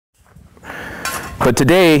But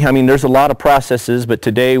today, I mean, there's a lot of processes, but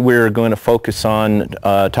today we're going to focus on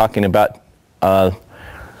talking about, well,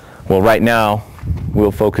 right now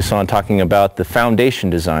we'll focus on talking about the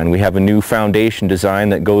foundation design. We have a new foundation design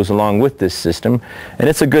that goes along with this system, and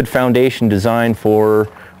it's a good foundation design for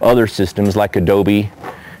other systems like Adobe.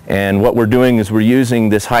 And what we're doing is we're using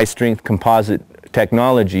this high-strength composite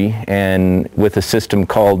technology and with a system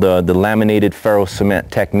called the Laminated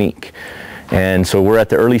Ferrocement technique. And so we're at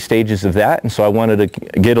the early stages of that, and so I wanted to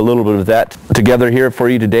get a little bit of that together here for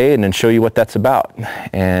you today and then show you what that's about.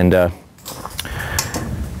 And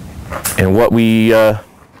what we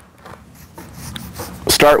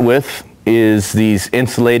start with is these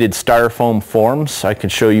insulated styrofoam forms. I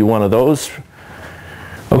could show you one of those.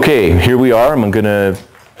 Okay, here we are. I'm going to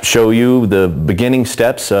show you the beginning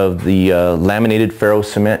steps of the laminated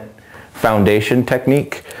ferrocement foundation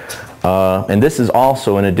technique. And this is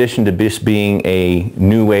also, in addition to just being a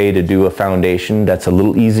new way to do a foundation that's a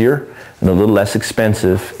little easier and a little less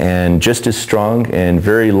expensive and just as strong and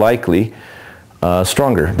very likely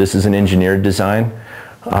stronger. This is an engineered design,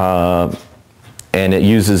 and it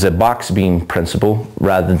uses a box beam principle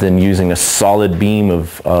rather than using a solid beam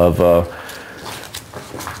of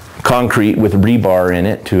concrete with rebar in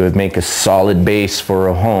it to make a solid base for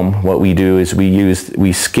a home. What we do is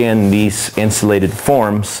we skin these insulated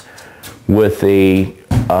forms with the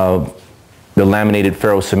laminated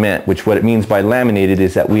ferrocement, which what it means by laminated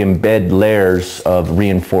is that we embed layers of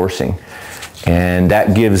reinforcing, and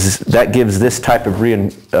that gives this type of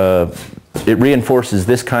it reinforces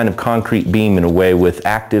this kind of concrete beam in a way with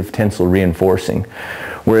active tensile reinforcing.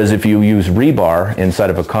 Whereas if you use rebar inside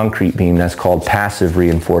of a concrete beam, that's called passive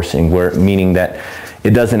reinforcing, meaning that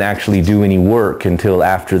it doesn't actually do any work until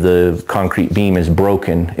after the concrete beam is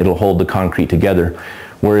broken. It'll hold the concrete together.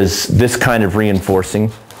 Whereas this kind of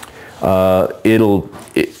reinforcing,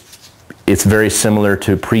 it's very similar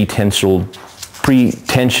to pre-tensioned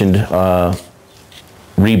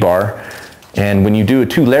rebar. And when you do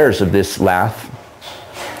 2 layers of this lath,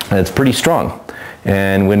 it's pretty strong.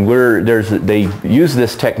 And when they use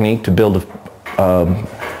this technique to build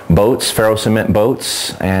boats, ferrocement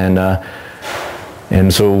boats, and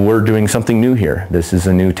so we're doing something new here. This is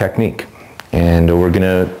a new technique, and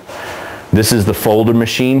this is the folder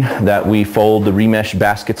machine that we fold the remesh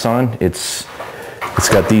baskets on. It's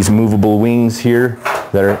got these movable wings here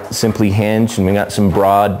that are simply hinged, and we got some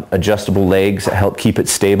broad adjustable legs that help keep it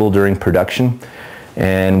stable during production.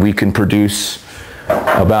 And we can produce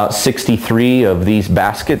about 63 of these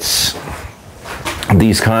baskets.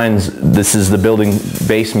 These kinds, this is the building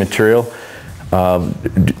base material.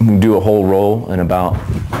 Do a whole roll in about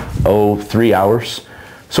 3 hours.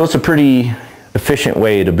 So it's a pretty efficient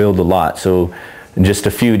way to build a lot. So in just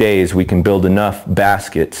a few days we can build enough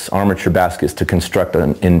baskets, armature baskets, to construct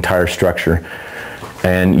an entire structure.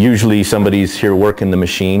 And usually somebody's here working the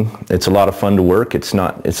machine. It's a lot of fun to work. It's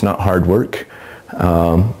not hard work.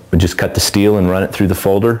 We just cut the steel and run it through the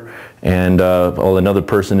folder, and another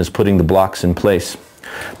person is putting the blocks in place.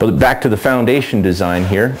 But back to the foundation design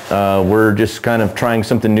here. We're just kind of trying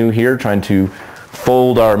something new here, trying to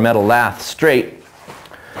fold our metal lath straight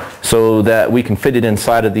so that we can fit it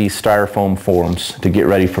inside of these styrofoam forms to get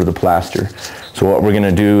ready for the plaster. So what we're going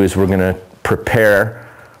to do is we're going to prepare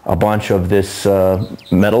a bunch of this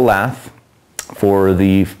metal lath for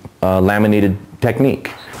the laminated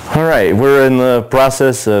technique. All right, we're in the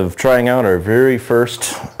process of trying out our very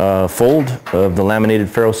first fold of the laminated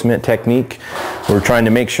ferrocement technique. We're trying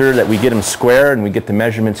to make sure that we get them square and we get the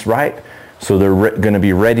measurements right, so they're going to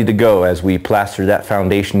be ready to go as we plaster that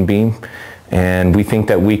foundation beam. And we think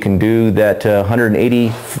that we can do that 180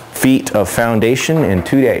 feet of foundation in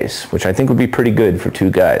 2 days, which I think would be pretty good for 2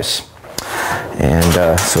 guys.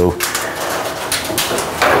 And so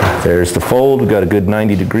there's the fold. We've got a good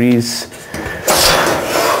 90 degrees.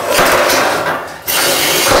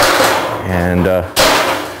 And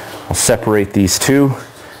I'll separate these 2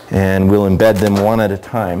 and we'll embed them one at a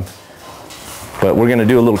time. But we're going to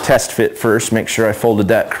do a little test fit first, make sure I folded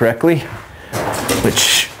that correctly,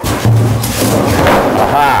 which,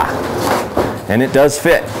 aha, and it does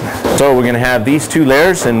fit. So we're going to have these 2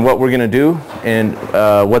 layers, and what we're going to do and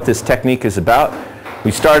what this technique is about,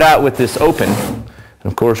 we start out with this open. And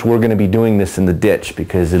of course we're going to be doing this in the ditch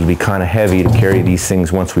because it'll be kind of heavy to carry these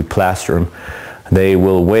things once we plaster them. They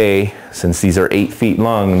will weigh, since these are 8 feet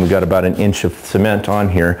long and we've got about 1 inch of cement on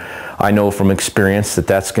here, I know from experience that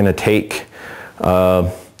that's going to take,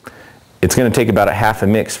 it's going to take about a half a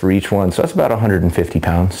mix for each one, so that's about 150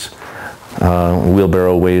 pounds. A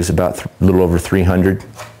wheelbarrow weighs about a little over 300.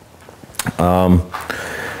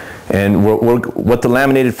 And what the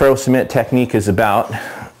laminated ferrocement technique is about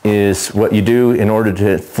is what you do in order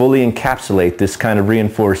to fully encapsulate this kind of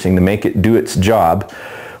reinforcing, to make it do its job,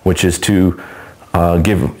 which is to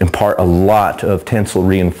impart a lot of tensile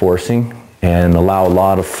reinforcing and allow a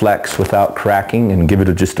lot of flex without cracking and give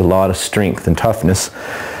it just a lot of strength and toughness.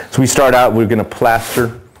 So we start out, we're going to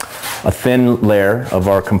plaster a thin layer of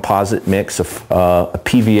our composite mix, of a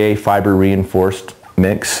PVA fiber reinforced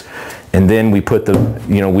mix, and then we put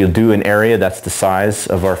we'll do an area that's the size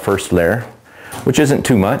of our first layer, which isn't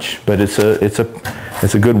too much, but it's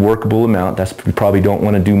a good workable amount. You probably don't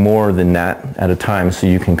want to do more than that at a time, so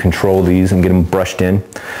you can control these and get them brushed in.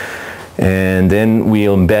 And then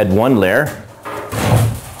we'll embed one layer.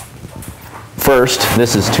 First,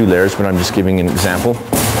 this is 2 layers, but I'm just giving an example.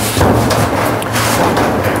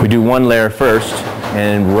 We do one layer first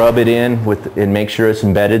and rub it in and make sure it's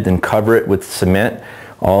embedded, then cover it with cement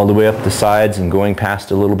all the way up the sides and going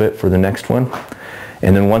past a little bit for the next one.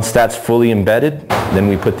 And then once that's fully embedded, then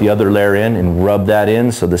we put the other layer in and rub that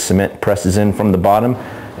in so the cement presses in from the bottom,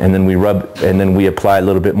 and then we apply a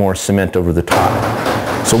little bit more cement over the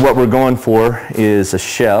top. So what we're going for is a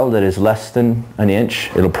shell that is less than an inch.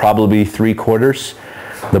 It'll probably be 3/4.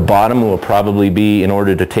 The bottom will probably be, in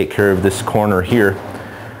order to take care of this corner here,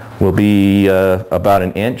 will be about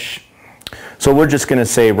an inch. So we're just going to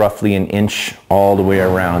say roughly an inch all the way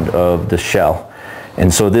around of the shell.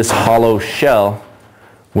 And so this hollow shell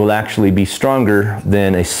will actually be stronger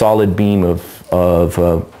than a solid beam of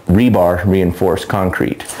rebar reinforced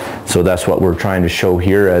concrete. So that's what we're trying to show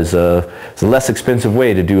here as a less expensive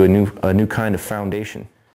way to do a new kind of foundation.